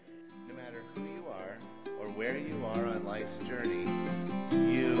where you are on life's journey,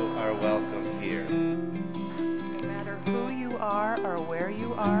 you are welcome here. No matter who you are or where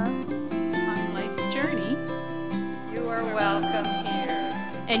you are on life's journey, you are welcome here.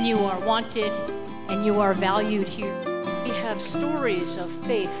 And you are wanted and you are valued here. We have stories of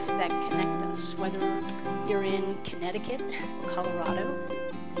faith that connect us, whether you're in Connecticut, Colorado,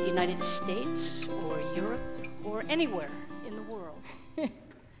 the United States, or Europe, or anywhere in the world.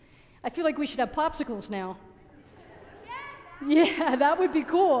 I feel like we should have popsicles now. Yeah, that would be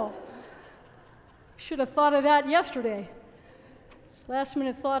cool. Should have thought of that yesterday. These last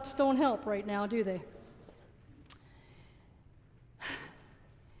minute thoughts don't help right now, do they?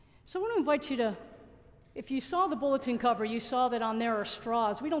 So I want to invite you to, if you saw the bulletin cover, you saw that on there are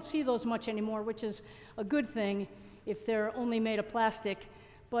straws. We don't see those much anymore, which is a good thing if they're only made of plastic.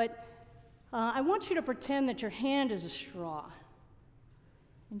 But I want you to pretend that your hand is a straw.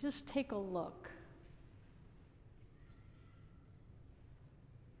 And just take a look.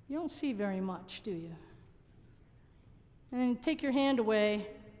 You don't see very much, do you? And then take your hand away,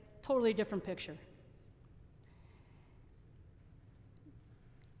 totally different picture.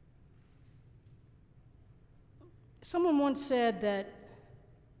 Someone once said that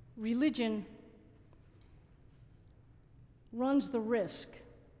religion runs the risk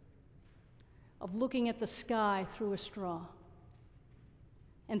of looking at the sky through a straw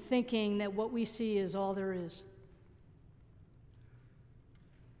and thinking that what we see is all there is.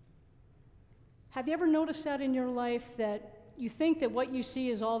 Have you ever noticed that in your life, that you think that what you see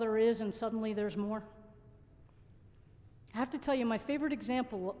is all there is and suddenly there's more? I have to tell you, my favorite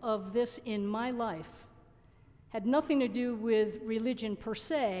example of this in my life had nothing to do with religion per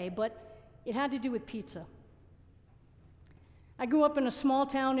se, but it had to do with pizza. I grew up in a small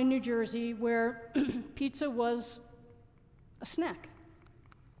town in New Jersey where pizza was a snack.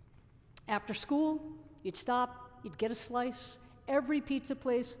 After school, you'd stop, you'd get a slice. Every pizza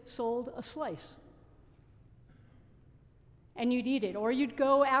place sold a slice. And you'd eat it, or you'd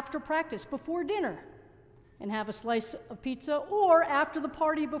go after practice before dinner and have a slice of pizza, or after the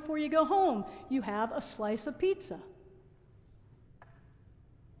party before you go home, you have a slice of pizza.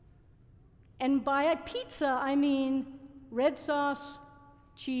 And by a pizza, I mean red sauce,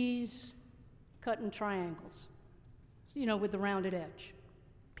 cheese, cut in triangles, with the rounded edge.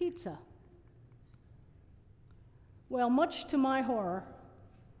 Pizza. Well, much to my horror,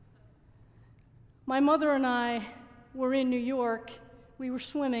 my mother and I were in New York. We were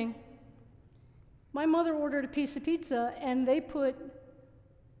swimming. My mother ordered a piece of pizza, and they put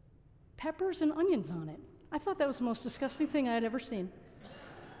peppers and onions on it. I thought that was the most disgusting thing I had ever seen.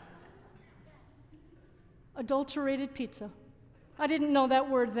 Adulterated pizza. I didn't know that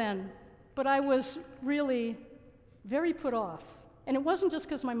word then, but I was really very put off. And it wasn't just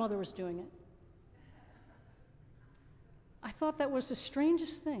because my mother was doing it. I thought that was the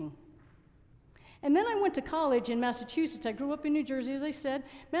strangest thing. And then I went to college in Massachusetts. I grew up in New Jersey, as I said.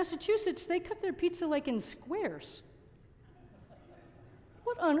 Massachusetts, they cut their pizza like in squares.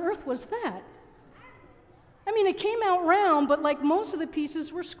 What on earth was that? I mean, it came out round, but like most of the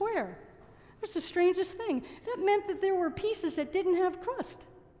pieces were square. It was the strangest thing. That meant that there were pieces that didn't have crust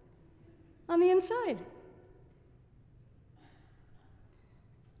on the inside.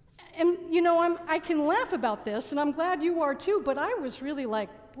 And, I can laugh about this, and I'm glad you are too, but I was really like,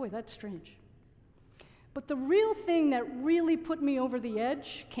 boy, that's strange. But the real thing that really put me over the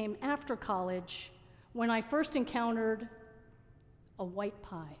edge came after college, when I first encountered a white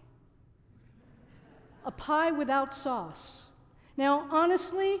pie. A pie without sauce. Now,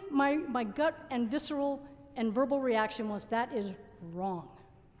 honestly, my gut and visceral and verbal reaction was, that is wrong.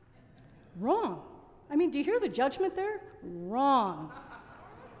 Wrong. I mean, do you hear the judgment there? Wrong.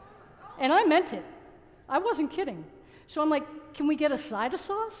 And I meant it. I wasn't kidding. So I'm like, can we get a side of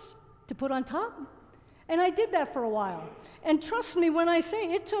sauce to put on top? And I did that for a while. And trust me when I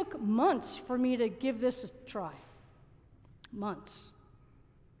say it took months for me to give this a try. Months.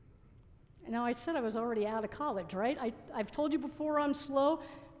 And now I said I was already out of college, right? I've told you before I'm slow.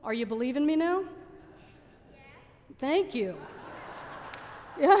 Are you believing me now? Yes. Thank you.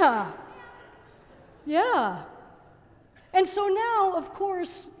 Yeah. Yeah. And so now, of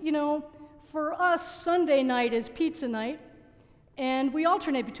course, for us, Sunday night is pizza night. And we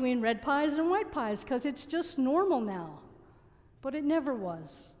alternate between red pies and white pies because it's just normal now. But it never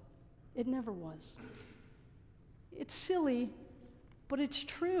was. It never was. It's silly, but it's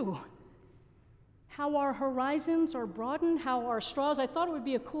true. How our horizons are broadened, how our straws. I thought it would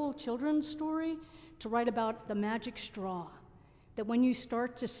be a cool children's story to write about the magic straw. That when you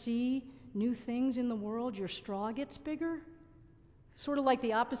start to see new things in the world, your straw gets bigger. Sort of like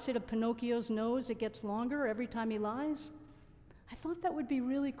the opposite of Pinocchio's nose, it gets longer every time he lies. I thought that would be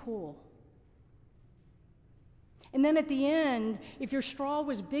really cool. And then at the end, if your straw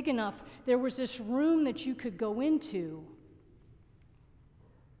was big enough, there was this room that you could go into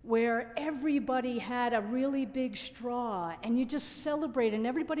where everybody had a really big straw, and you just celebrated, and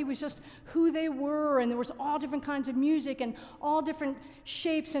everybody was just who they were, and there was all different kinds of music, and all different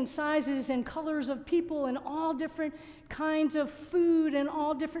shapes and sizes and colors of people, and all different kinds of food, and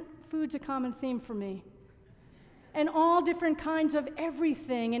all different food's a common theme for me. And all different kinds of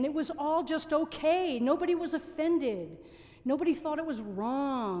everything, and it was all just okay. Nobody was offended. Nobody thought it was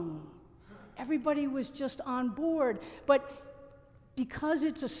wrong. Everybody was just on board. But because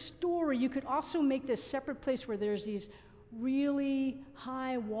it's a story, you could also make this separate place where there's these really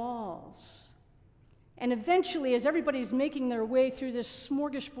high walls. And eventually, as everybody's making their way through this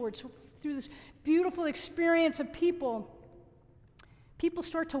smorgasbord, through this beautiful experience of people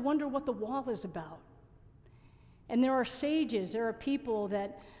start to wonder what the wall is about. And there are sages, there are people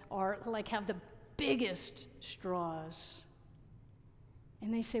that are have the biggest straws.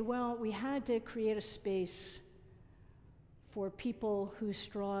 And they say, well, we had to create a space for people whose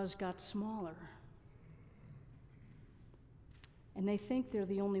straws got smaller. And they think they're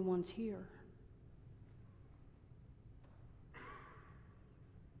the only ones here.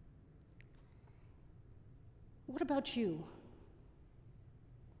 What about you?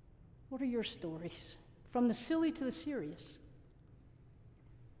 What are your stories? From the silly to the serious.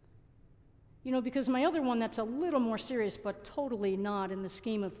 Because my other one that's a little more serious, but totally not in the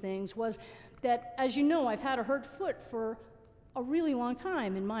scheme of things, was that, as you know, I've had a hurt foot for a really long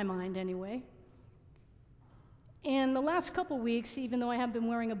time, in my mind anyway. And the last couple weeks, even though I haven't been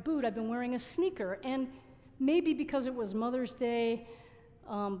wearing a boot, I've been wearing a sneaker. And maybe because it was Mother's Day,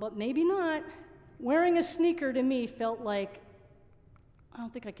 but maybe not, wearing a sneaker to me felt like, I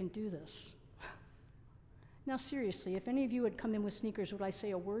don't think I can do this. Now seriously, if any of you had come in with sneakers, would I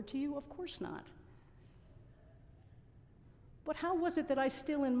say a word to you? Of course not. But how was it that I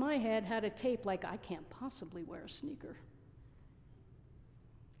still in my head had a tape like, I can't possibly wear a sneaker?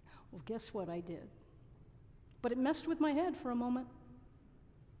 Well, guess what I did? But it messed with my head for a moment.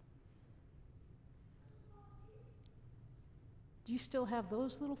 Do you still have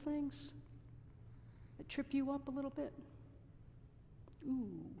those little things that trip you up a little bit? Ooh.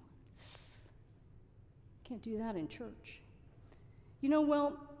 Can't do that in church.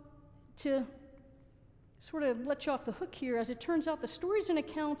 Well, to sort of let you off the hook here, as it turns out, the stories and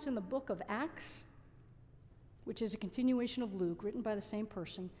accounts in the book of Acts, which is a continuation of Luke, written by the same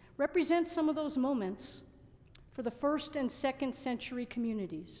person, represent some of those moments for the first and second century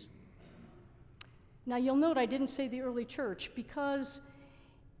communities. Now, you'll note I didn't say the early church because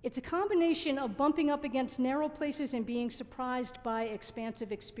it's a combination of bumping up against narrow places and being surprised by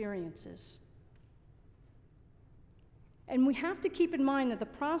expansive experiences. And we have to keep in mind that the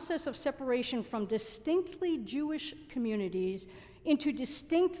process of separation from distinctly Jewish communities into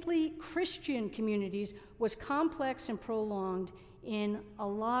distinctly Christian communities was complex and prolonged in a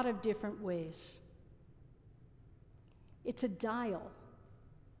lot of different ways. It's a dial,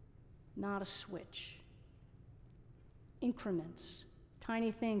 not a switch. Increments,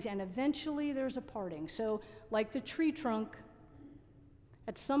 tiny things, and eventually there's a parting. So, like the tree trunk,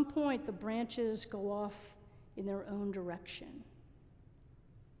 at some point the branches go off in their own direction.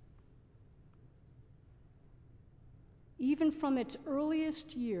 Even from its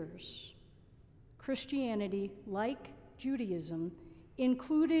earliest years, Christianity, like Judaism,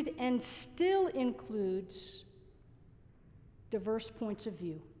 included and still includes diverse points of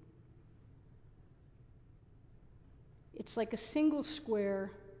view. It's like a single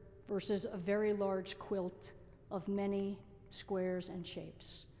square versus a very large quilt of many squares and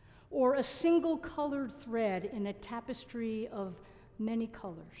shapes, or a single colored thread in a tapestry of many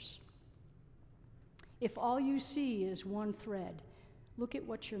colors. If all you see is one thread, look at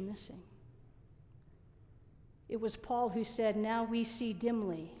what you're missing. It was Paul who said, now we see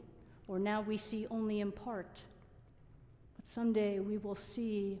dimly, or now we see only in part, but someday we will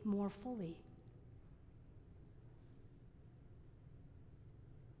see more fully.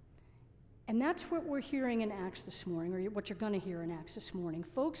 And that's what we're hearing in Acts this morning, or what you're going to hear in Acts this morning.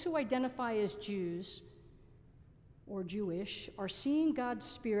 Folks who identify as Jews or Jewish are seeing God's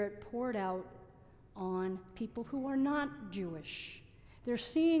Spirit poured out on people who are not Jewish. They're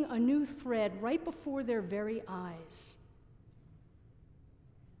seeing a new thread right before their very eyes.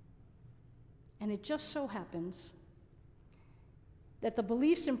 And it just so happens that the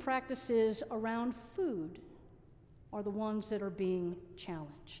beliefs and practices around food are the ones that are being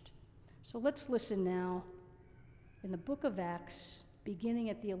challenged. So let's listen now in the book of Acts, beginning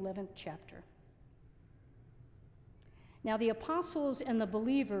at the 11th chapter. Now the apostles and the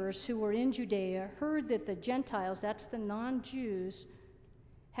believers who were in Judea heard that the Gentiles, that's the non-Jews,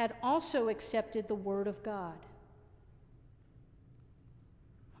 had also accepted the word of God.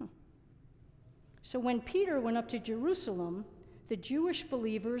 So when Peter went up to Jerusalem, the Jewish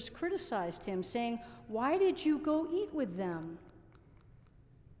believers criticized him, saying, "Why did you go eat with them?"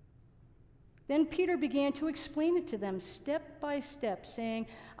 Then Peter began to explain it to them step by step, saying,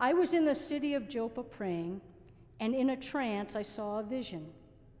 "I was in the city of Joppa praying, and in a trance I saw a vision.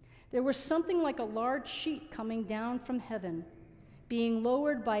 There was something like a large sheet coming down from heaven, being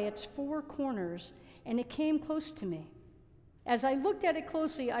lowered by its four corners, and it came close to me. As I looked at it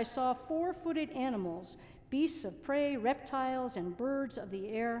closely, I saw four-footed animals, beasts of prey, reptiles, and birds of the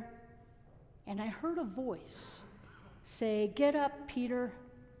air. And I heard a voice say, 'Get up, Peter,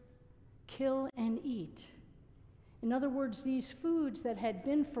 kill and eat.'" In other words, these foods that had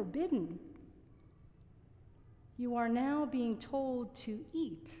been forbidden, you are now being told to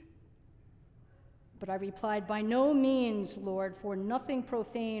eat. But I replied, "By no means, Lord, for nothing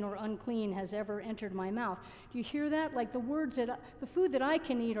profane or unclean has ever entered my mouth." Do you hear that? Like the food that I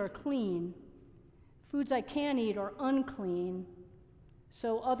can eat are clean. Foods I can eat are unclean.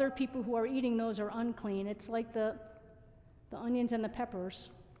 So other people who are eating those are unclean. It's like the onions and the peppers.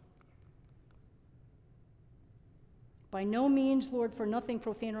 "By no means, Lord, for nothing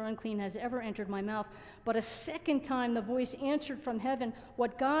profane or unclean has ever entered my mouth." But a second time the voice answered from heaven,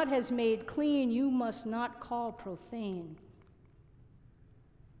 "What God has made clean, you must not call profane."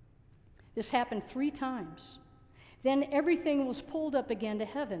 This happened 3 times. Then everything was pulled up again to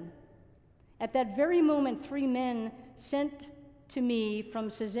heaven. At that very moment, 3 men sent to me from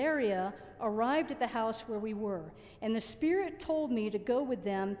Caesarea arrived at the house where we were, and the Spirit told me to go with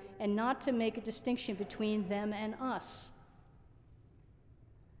them and not to make a distinction between them and us.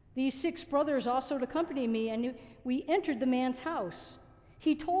 These 6 brothers also accompanied me, and we entered the man's house.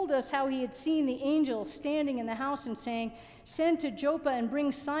 He told us how he had seen the angel standing in the house and saying, "Send to Joppa and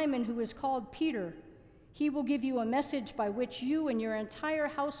bring Simon, who is called Peter. He will give you a message by which you and your entire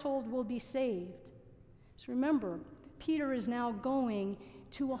household will be saved." So remember, Peter is now going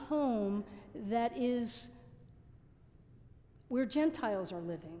to a home that is where Gentiles are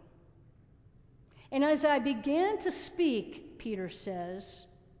living. "And as I began to speak," Peter says,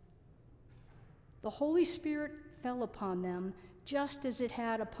 "the Holy Spirit fell upon them just as it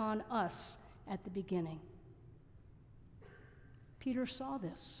had upon us at the beginning." Peter saw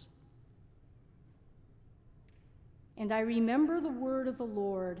this. "And I remember the word of the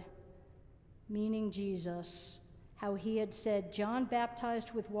Lord," meaning Jesus, "how he had said, 'John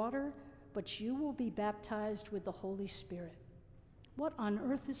baptized with water, but you will be baptized with the Holy Spirit.'" What on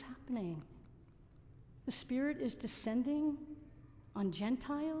earth is happening? The Spirit is descending on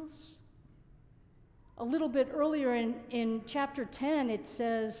Gentiles? A little bit earlier in chapter 10, it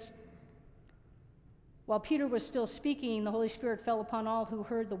says, while Peter was still speaking, the Holy Spirit fell upon all who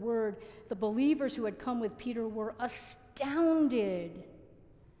heard the word. The believers who had come with Peter were astounded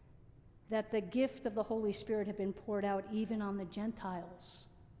that the gift of the Holy Spirit had been poured out even on the Gentiles.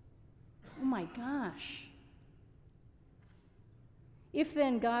 Oh my gosh. If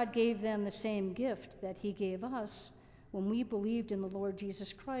then God gave them the same gift that he gave us when we believed in the Lord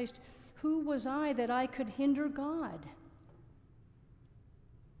Jesus Christ, who was I that I could hinder God?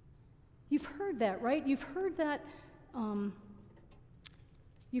 You've heard that, right? You've heard that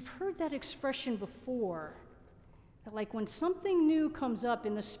expression before. That like when something new comes up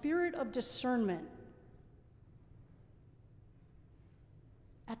in the spirit of discernment,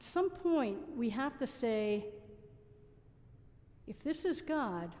 at some point we have to say, if this is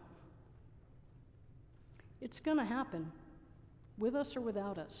God, it's going to happen, with us or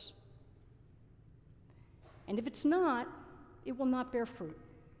without us. And if it's not, it will not bear fruit.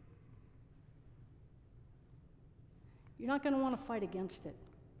 You're not going to want to fight against it.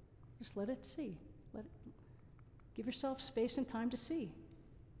 Just let it see. Give yourself space and time to see.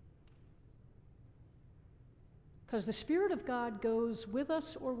 Because the Spirit of God goes with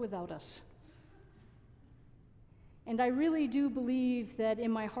us or without us. And I really do believe that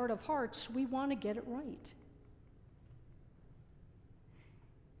in my heart of hearts, we want to get it right.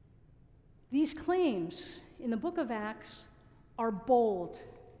 These claims in the book of Acts are bold.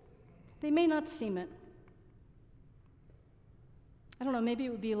 They may not seem it. I don't know, maybe it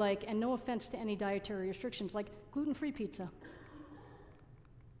would be like, and no offense to any dietary restrictions, like gluten-free pizza.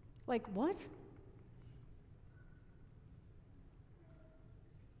 Like what?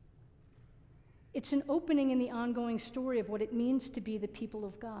 It's an opening in the ongoing story of what it means to be the people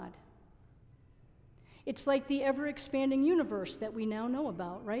of God. It's like the ever-expanding universe that we now know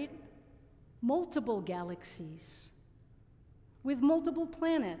about, right? Multiple galaxies with multiple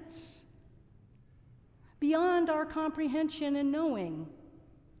planets, beyond our comprehension and knowing.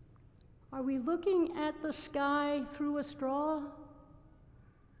 Are we looking at the sky through a straw?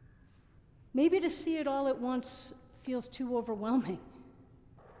 Maybe to see it all at once feels too overwhelming.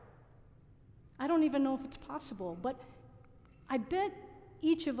 I don't even know if it's possible, but I bet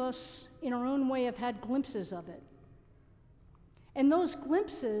each of us in our own way have had glimpses of it. And those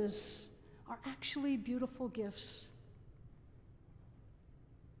glimpses are actually beautiful gifts.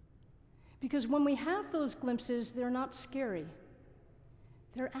 Because when we have those glimpses, they're not scary.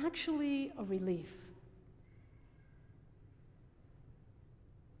 They're actually a relief.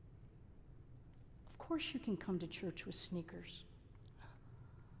 Of course you can come to church with sneakers.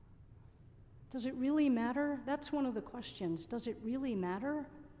 Does it really matter? That's one of the questions. Does it really matter?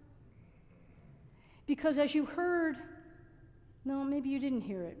 Because as you heard, no, maybe you didn't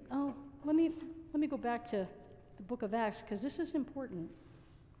hear it. Oh, let me go back to the book of Acts, because this is important.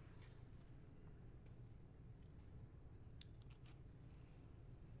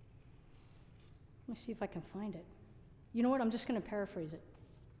 Let me see if I can find it. You know what? I'm just going to paraphrase it.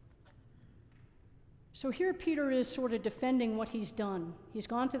 So here Peter is sort of defending what he's done. He's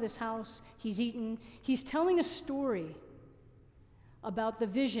gone to this house, he's eaten, he's telling a story about the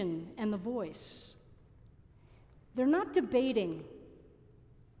vision and the voice. They're not debating.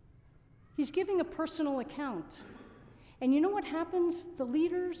 He's giving a personal account. And you know what happens? The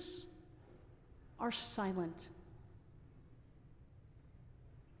leaders are silent.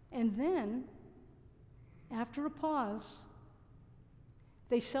 And then, after a pause,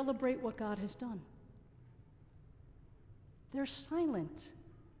 they celebrate what God has done. They're silent.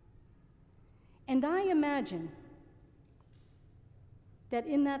 And I imagine that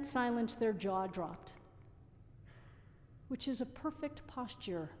in that silence their jaw dropped, which is a perfect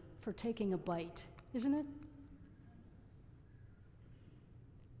posture for taking a bite, isn't it?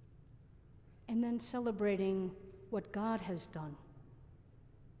 And then celebrating what God has done.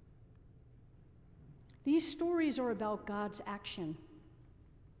 These stories are about God's action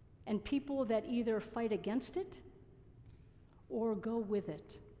and people that either fight against it or go with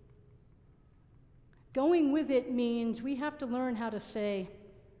it. Going with it means we have to learn how to say,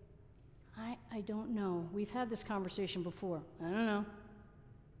 I don't know. We've had this conversation before. I don't know.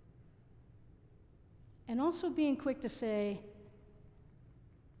 And also being quick to say,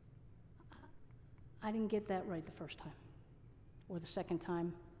 I didn't get that right the first time, or the second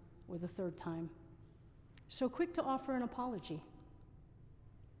time, or the third time. So quick to offer an apology.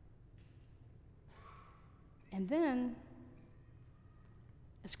 And then,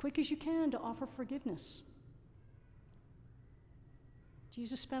 as quick as you can, to offer forgiveness.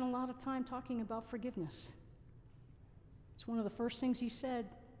 Jesus spent a lot of time talking about forgiveness. It's one of the first things he said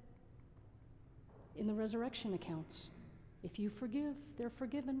in the resurrection accounts. If you forgive, they're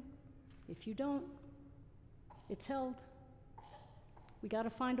forgiven. If you don't, it's held. We got to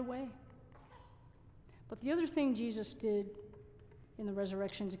find a way. But the other thing Jesus did in the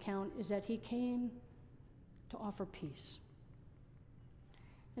resurrection's account is that he came to offer peace.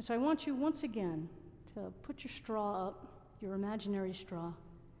 And so I want you once again to put your straw up, your imaginary straw,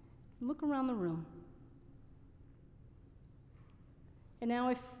 and look around the room. And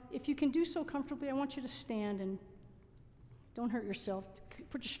now if you can do so comfortably, I want you to stand and don't hurt yourself.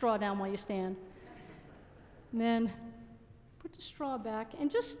 Put your straw down while you stand. And then put the straw back and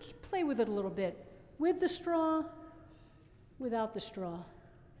just play with it a little bit. With the straw, without the straw.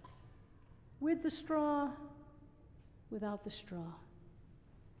 With the straw, without the straw.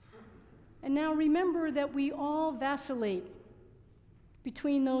 And now remember that we all vacillate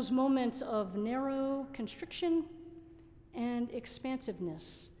between those moments of narrow constriction and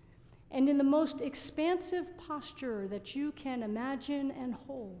expansiveness. And in the most expansive posture that you can imagine and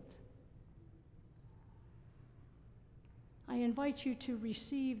hold, I invite you to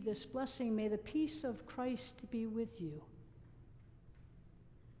receive this blessing. May the peace of Christ be with you.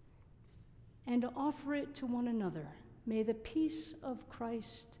 And to offer it to one another. May the peace of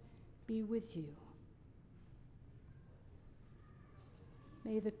Christ be with you.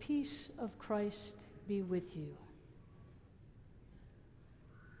 May the peace of Christ be with you.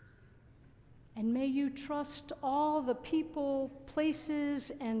 And may you trust all the people,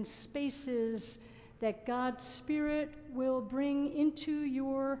 places, and spaces that God's Spirit will bring into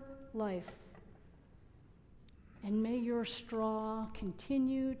your life. And may your straw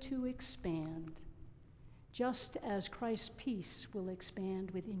continue to expand, just as Christ's peace will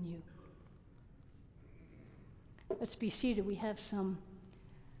expand within you. Let's be seated. We have some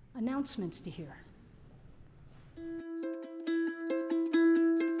announcements to hear.